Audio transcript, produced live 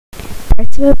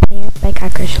Parts of a Plant by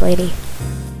Cockroach Lady.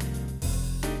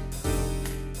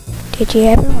 Did you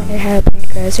ever wonder how a plant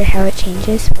grows or how it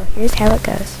changes? Well, here's how it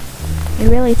goes. You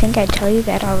really think I'd tell you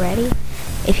that already?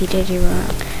 If you did, you're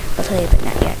wrong. I'll tell you, but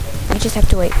not yet. You just have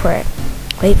to wait for it.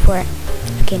 Wait for it.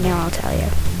 Okay, now I'll tell you.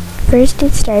 First,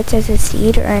 it starts as a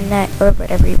seed or a nut or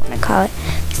whatever you want to call it.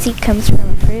 The seed comes from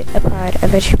a fruit, a pod, a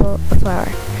vegetable, a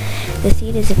flower. The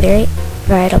seed is a very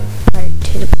vital part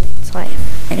to the plant's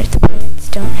life. And if the plants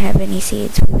don't have any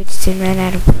seeds, we would soon run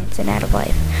out of plants and out of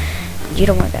life. You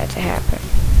don't want that to happen.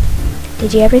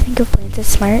 Did you ever think of plants as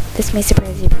smart? This may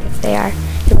surprise you, but if they are,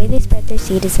 the way they spread their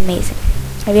seed is amazing.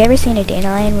 Have you ever seen a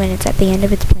dandelion when it's at the end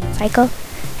of its plant cycle?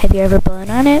 Have you ever blown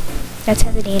on it? That's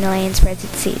how the dandelion spreads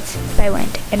its seeds, by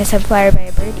wind, and a sunflower by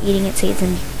a bird eating its seeds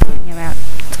and pooping them out.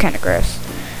 It's kind of gross.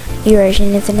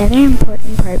 Erosion is another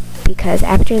important part because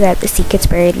after that the seed gets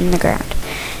buried in the ground.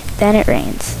 Then it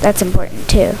rains. That's important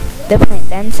too. The plant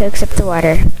then soaks up the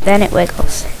water. Then it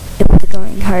wiggles. It's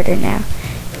wiggling harder now.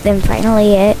 Then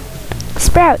finally it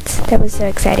sprouts. That was so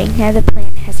exciting. Now the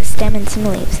plant has a stem and some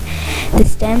leaves. The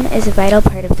stem is a vital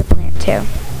part of the plant too.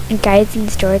 It guides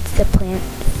and stores the plant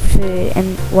food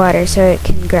and water so it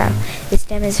can grow. The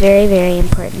stem is very, very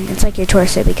important. It's like your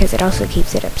torso because it also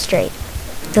keeps it up straight.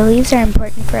 The leaves are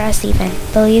important for us even.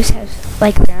 The leaves have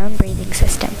like their own breathing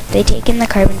system. They take in the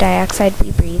carbon dioxide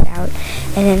we breathe out,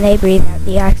 and then they breathe out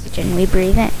the oxygen we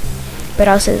breathe in. But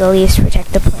also the leaves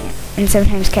protect the plant, and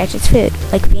sometimes catch its food,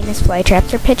 like Venus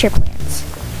flytraps or pitcher plants.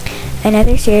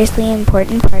 Another seriously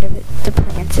important part of the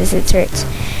plants is its roots.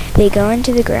 They go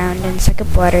into the ground and suck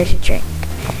up water to drink,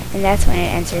 and that's when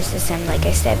it enters the sun, like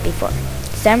I said before.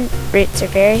 Some roots are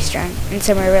very strong, and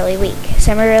some are really weak.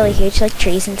 Some are really huge like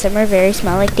trees, and some are very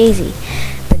small like Daisy,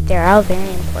 but they're all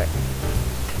very important.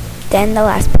 Then the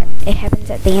last part. It happens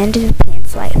at the end of the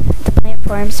plant's life. The plant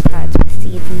forms pods with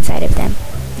seeds inside of them.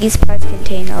 These pods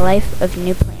contain a life of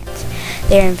new plants.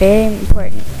 They are very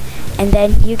important. And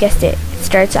then, you guessed it, it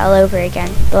starts all over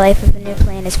again. The life of a new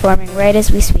plant is forming right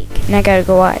as we speak, and I gotta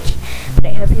go watch. But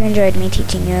I hope you enjoyed me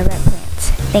teaching you about plants.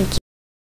 Thank you.